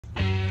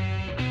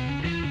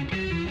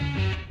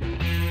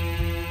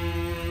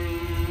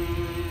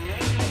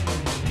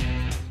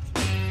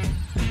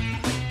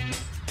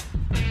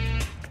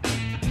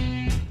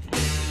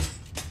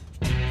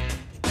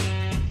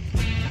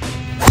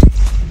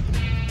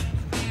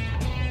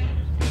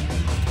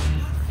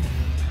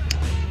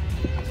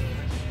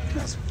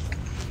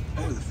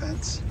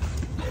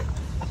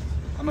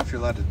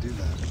allowed to do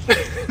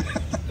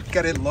that.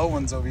 Got hit low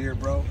ones over here,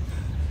 bro.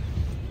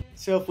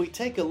 So if we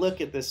take a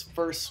look at this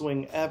first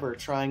swing ever,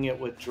 trying it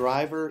with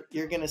driver,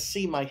 you're going to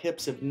see my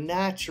hips have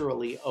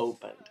naturally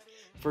opened.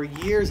 For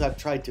years, I've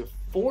tried to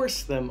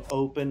force them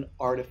open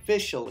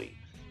artificially.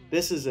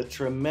 This is a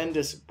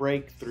tremendous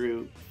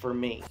breakthrough for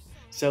me.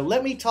 So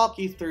let me talk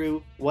you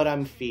through what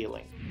I'm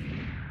feeling.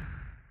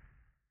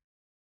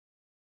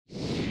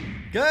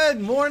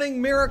 Good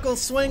morning, Miracle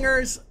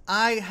Swingers.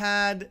 I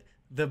had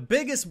the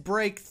biggest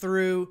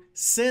breakthrough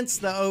since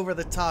the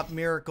over-the-top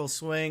Miracle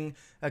Swing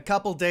a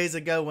couple days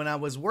ago when I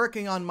was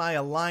working on my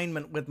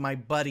alignment with my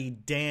buddy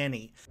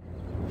Danny.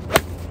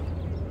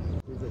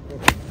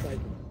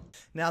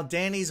 Now,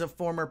 Danny's a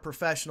former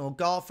professional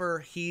golfer.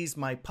 He's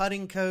my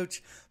putting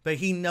coach, but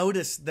he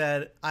noticed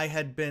that I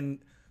had been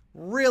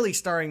really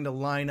starting to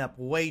line up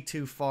way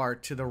too far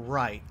to the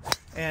right.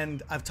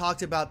 And I've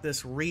talked about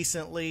this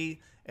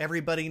recently.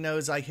 Everybody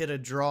knows I hit a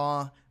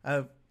draw.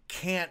 I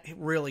can't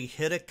really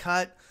hit a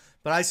cut,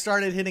 but I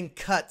started hitting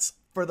cuts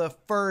for the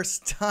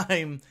first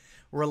time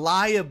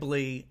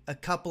reliably a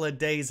couple of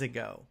days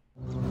ago.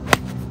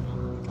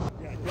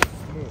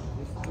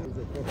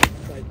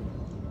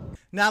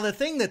 Now, the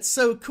thing that's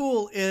so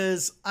cool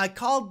is I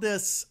called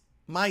this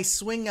my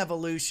swing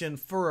evolution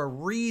for a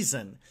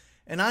reason,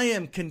 and I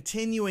am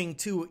continuing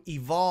to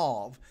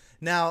evolve.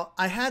 Now,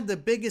 I had the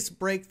biggest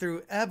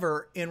breakthrough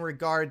ever in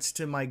regards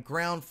to my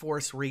ground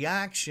force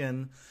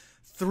reaction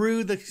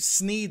through the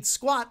SNEAD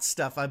squat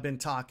stuff I've been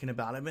talking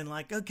about. I've been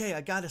like, okay,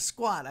 I got to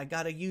squat. I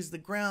got to use the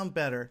ground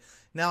better.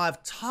 Now,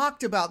 I've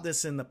talked about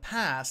this in the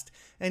past,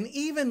 and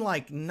even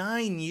like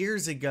 9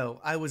 years ago,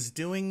 I was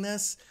doing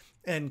this,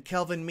 and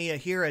Kelvin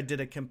Miyahira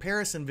did a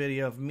comparison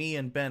video of me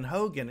and Ben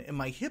Hogan, and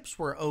my hips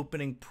were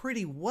opening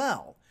pretty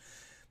well.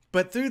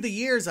 But through the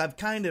years, I've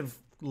kind of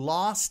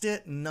lost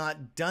it and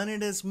not done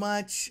it as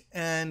much,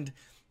 and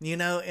you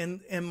know,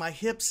 and my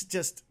hips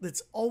just,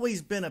 it's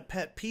always been a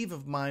pet peeve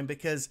of mine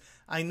because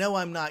I know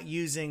I'm not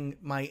using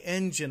my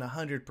engine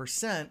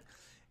 100%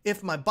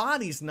 if my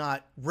body's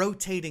not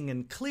rotating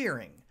and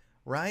clearing,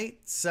 right?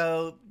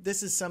 So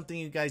this is something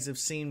you guys have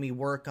seen me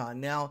work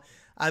on. Now,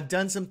 I've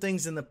done some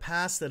things in the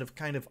past that have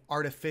kind of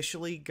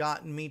artificially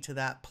gotten me to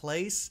that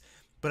place,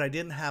 but I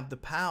didn't have the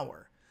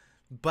power.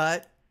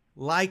 But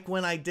like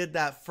when I did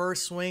that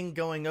first swing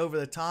going over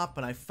the top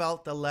and I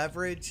felt the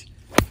leverage,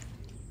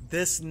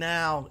 this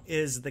now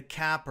is the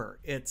capper.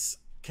 It's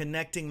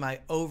connecting my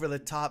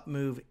over-the-top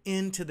move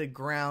into the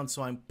ground,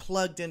 so I'm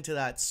plugged into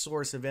that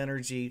source of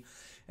energy.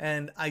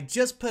 And I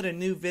just put a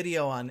new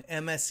video on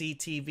MSE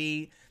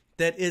TV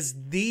that is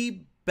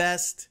the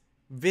best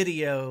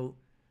video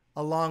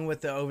along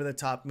with the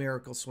over-the-top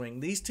Miracle Swing.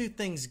 These two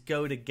things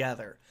go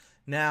together.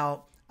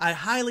 Now, I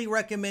highly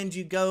recommend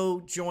you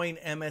go join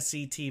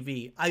MSE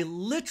TV. I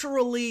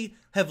literally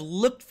have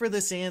looked for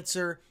this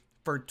answer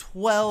for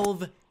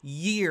 12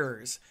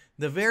 years.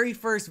 The very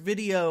first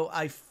video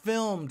I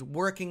filmed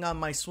working on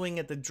my swing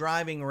at the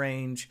driving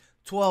range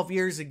 12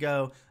 years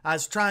ago, I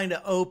was trying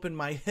to open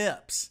my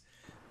hips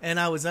and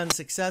I was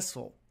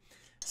unsuccessful.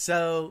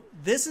 So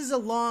this is a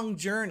long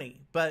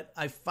journey, but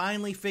I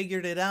finally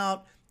figured it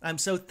out. I'm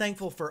so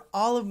thankful for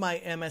all of my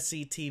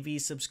MSE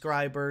TV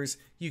subscribers.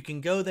 You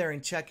can go there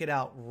and check it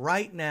out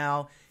right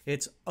now.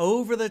 It's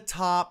over the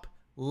top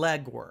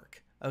leg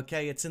work.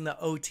 Okay, it's in the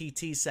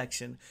OTT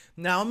section.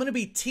 Now, I'm going to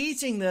be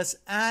teaching this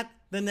at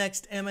the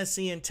next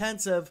MSE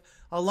Intensive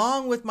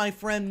along with my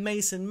friend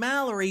Mason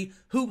Mallory,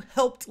 who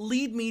helped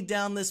lead me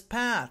down this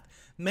path.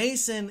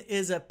 Mason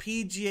is a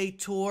PGA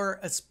Tour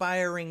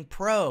aspiring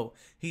pro.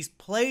 He's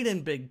played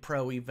in big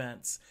pro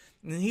events.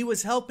 And he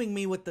was helping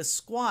me with the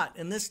squat,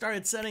 and this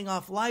started setting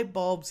off light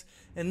bulbs,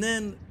 and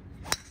then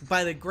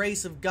by the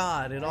grace of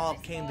God, it all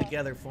came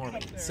together for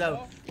me.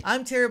 So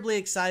I'm terribly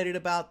excited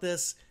about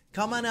this.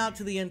 Come on out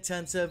to the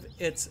intensive.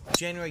 It's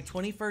January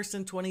 21st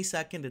and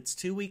 22nd. It's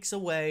 2 weeks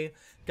away.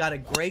 Got a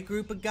great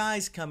group of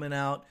guys coming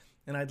out,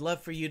 and I'd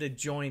love for you to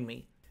join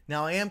me.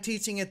 Now, I am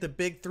teaching at the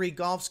Big 3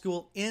 Golf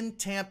School in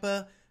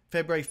Tampa,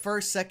 February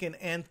 1st, 2nd,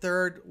 and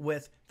 3rd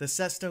with the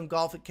Setstone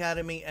Golf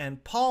Academy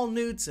and Paul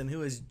Knudsen,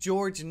 who is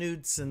George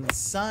Knudsen's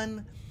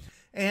son.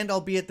 And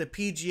I'll be at the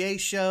PGA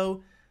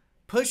show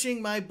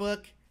pushing my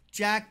book,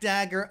 Jack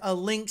Dagger, A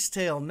Lynx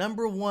Tale,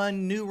 #1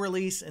 new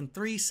release in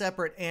 3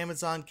 separate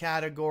Amazon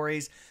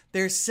categories.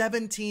 There's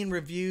 17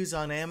 reviews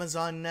on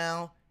Amazon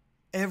now.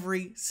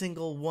 Every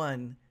single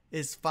one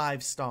is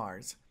 5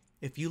 stars.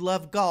 If you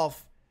love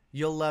golf,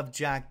 you'll love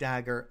Jack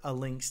Dagger, A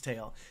Lynx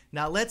Tale.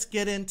 Now let's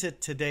get into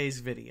today's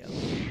video.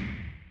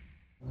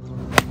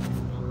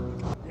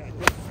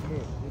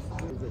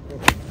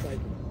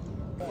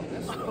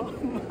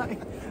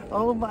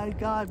 Oh my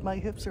God, my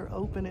hips are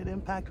open at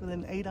impact with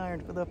an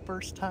 8-iron for the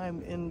first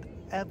time in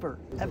ever.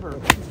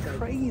 It's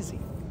crazy.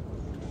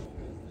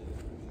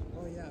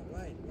 Oh yeah,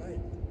 right.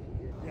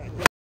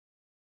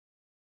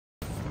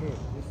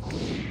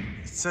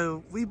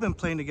 So we've been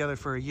playing together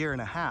for a year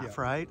and a half,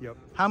 right? Yep.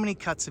 How many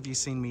cuts have you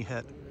seen me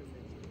hit?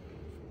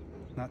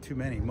 Not too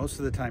many. Most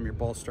of the time your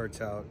ball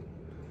starts out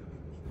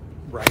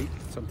right,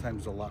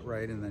 sometimes a lot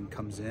right, and then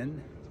comes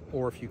in.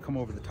 or if you come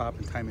over the top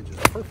and time it just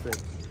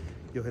perfect,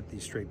 you'll hit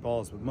these straight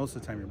balls. But most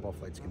of the time your ball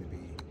flight's going to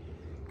be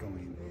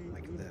going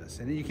like this.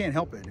 And you can't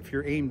help it. If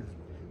you're aimed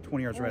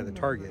 20 yards right at the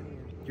target,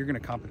 you're going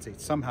to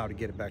compensate somehow to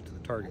get it back to the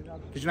target,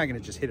 because you're not going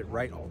to just hit it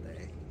right all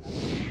day.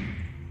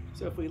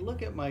 So if we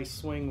look at my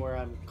swing where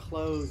I'm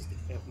closed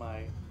at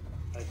my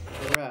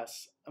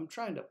address, I'm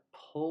trying to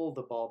pull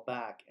the ball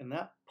back, and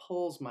that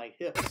pulls my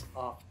hips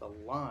off the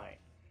line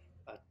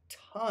a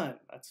ton.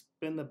 That's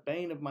been the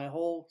bane of my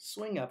whole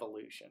swing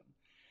evolution.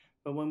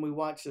 But when we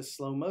watch this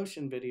slow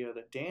motion video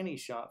that Danny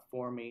shot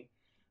for me,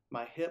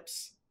 my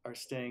hips are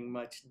staying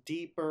much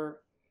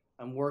deeper.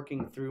 I'm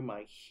working through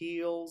my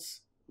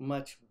heels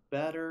much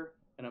better,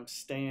 and I'm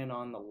staying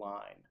on the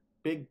line.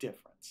 Big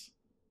difference.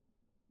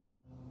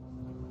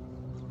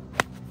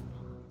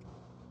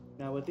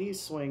 Now with these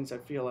swings, I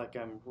feel like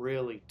I'm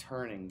really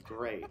turning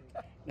great.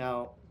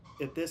 Now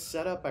at this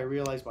setup, I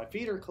realize my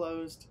feet are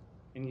closed,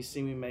 and you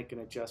see me make an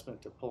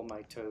adjustment to pull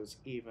my toes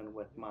even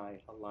with my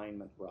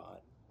alignment rod.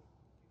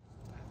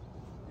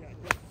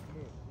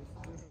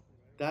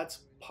 That's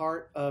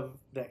part of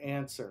the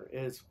answer,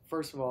 is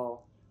first of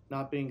all,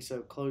 not being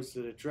so close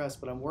to the dress,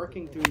 but I'm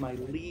working through my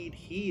lead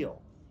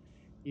heel.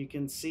 You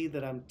can see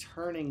that I'm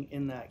turning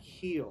in that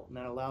heel, and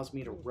that allows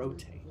me to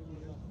rotate.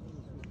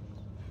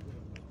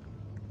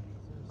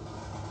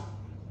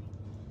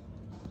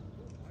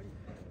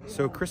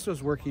 So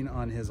Christo's working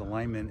on his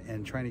alignment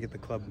and trying to get the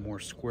club more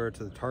square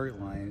to the target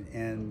line,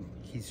 and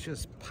he's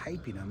just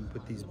piping them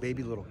with these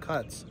baby little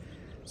cuts.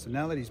 So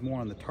now that he's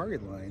more on the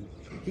target line,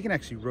 he can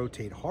actually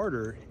rotate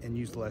harder and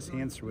use less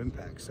hands through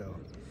impact. So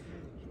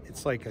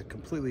it's like a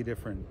completely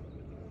different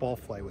ball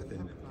flight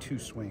within 2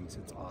 swings.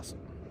 It's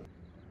awesome.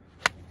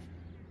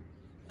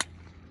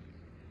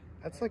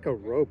 That's like a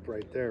rope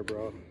right there,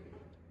 bro.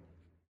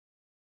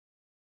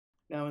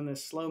 Now in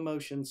this slow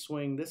motion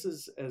swing, this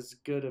is as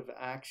good of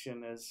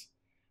action as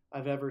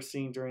I've ever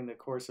seen during the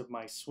course of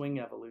my swing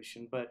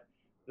evolution, but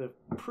the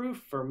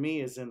proof for me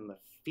is in the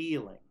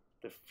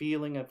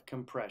feeling of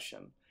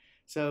compression.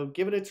 So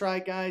give it a try,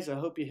 guys. I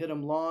hope you hit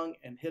them long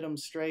and hit them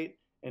straight.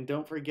 And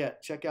don't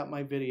forget, check out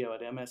my video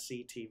at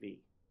MSC TV.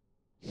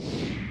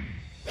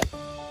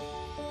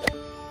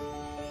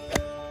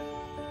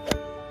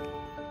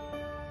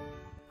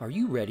 Are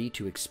you ready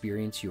to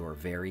experience your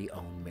very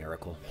own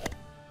miracle?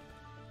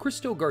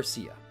 Christo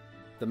Garcia,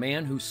 the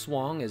man who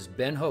swung as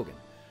Ben Hogan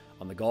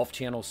on the Golf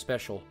Channel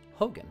special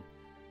Hogan,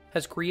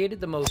 has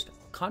created the most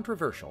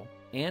controversial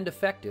and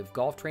effective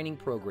golf training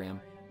program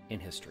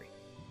in history.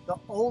 The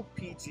old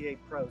PGA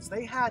pros,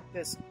 they had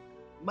this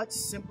much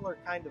simpler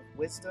kind of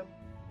wisdom.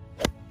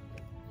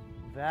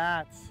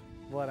 That's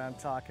what I'm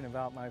talking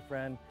about, my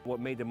friend.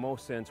 What made the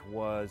most sense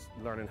was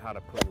learning how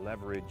to put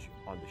leverage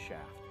on the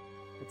shaft.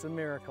 It's a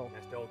miracle.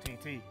 That's the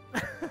OTT.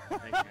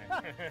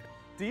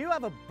 Do you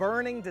have a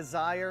burning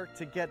desire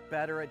to get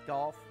better at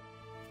golf?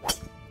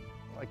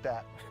 Like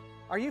that.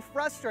 Are you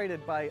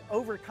frustrated by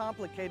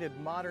overcomplicated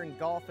modern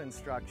golf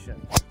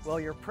instruction? Well,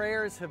 your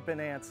prayers have been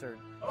answered.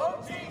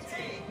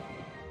 OTT!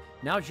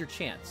 Now's your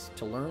chance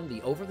to learn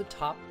the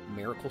over-the-top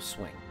miracle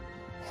swing.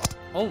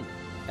 Only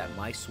at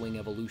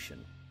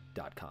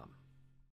myswingevolution.com.